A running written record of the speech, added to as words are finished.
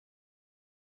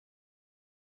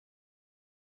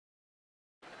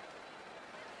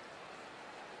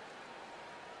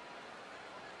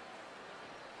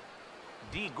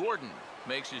D. Gordon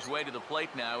makes his way to the plate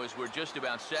now as we're just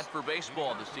about set for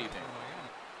baseball this evening.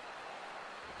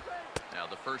 Now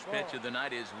the first pitch of the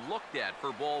night is looked at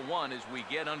for ball one as we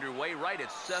get underway right at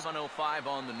 7:05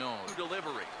 on the nose.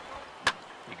 Delivery.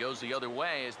 He goes the other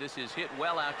way as this is hit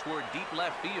well out toward deep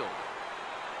left field.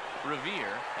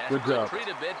 Revere has to retreat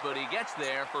a bit, but he gets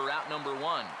there for out number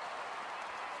one.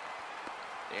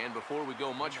 And before we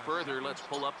go much further, let's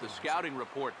pull up the scouting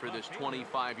report for this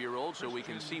 25-year-old so we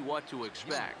can see what to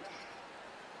expect.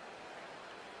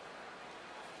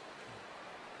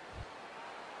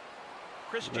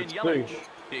 Christian Yelich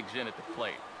digs in at the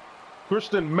plate.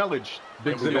 Christian Yelich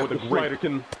digs in with a slider.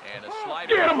 And a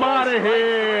slider. Get him out of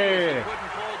here!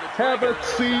 Have a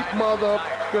seat,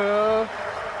 motherfucker.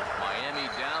 Miami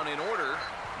down in order.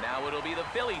 Now it'll be the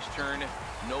Phillies' turn.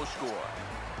 No score.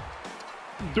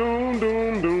 Doom,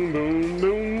 doom, doom, doom,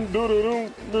 doom, doom,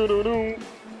 doom, doom, doom,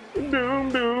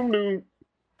 doom, doom, doom.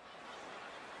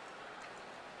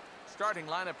 Starting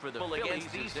lineup for the Phillies.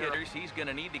 Against these hitters, he's going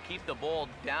to need to keep the ball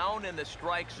down in the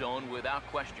strike zone without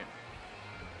question.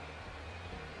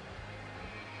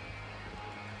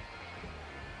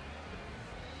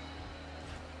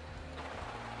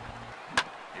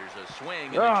 Here's a swing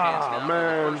and a chance now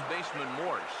for the first baseman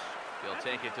Morse. He'll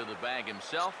take it to the bag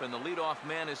himself, and the leadoff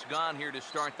man is gone here to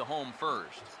start the home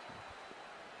first.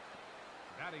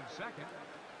 Batting second,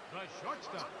 the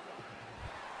shortstop.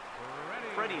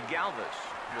 Freddie Galvis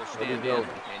will stand in, and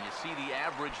you see the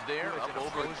average there up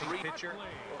over 3. Pitcher.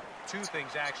 Two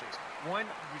things, actually. One,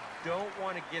 you don't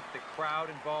want to get the crowd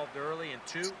involved early, and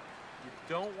two, you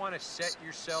don't want to set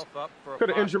yourself up for a could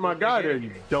have injured my guy there,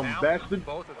 you dumb bastard.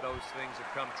 Both of those things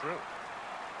have come true.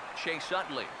 Chase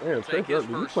Utley will take his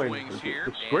first swings here,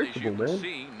 and as you can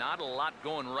see, not a lot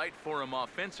going right for him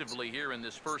offensively here in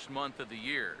this first month of the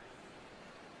year.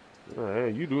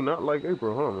 Hey, you do not like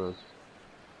April, huh, man?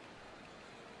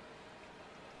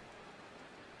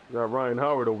 Got Ryan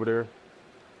Howard over there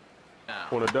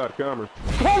on the .comers.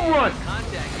 Home run!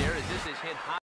 Contact there as this is hit high.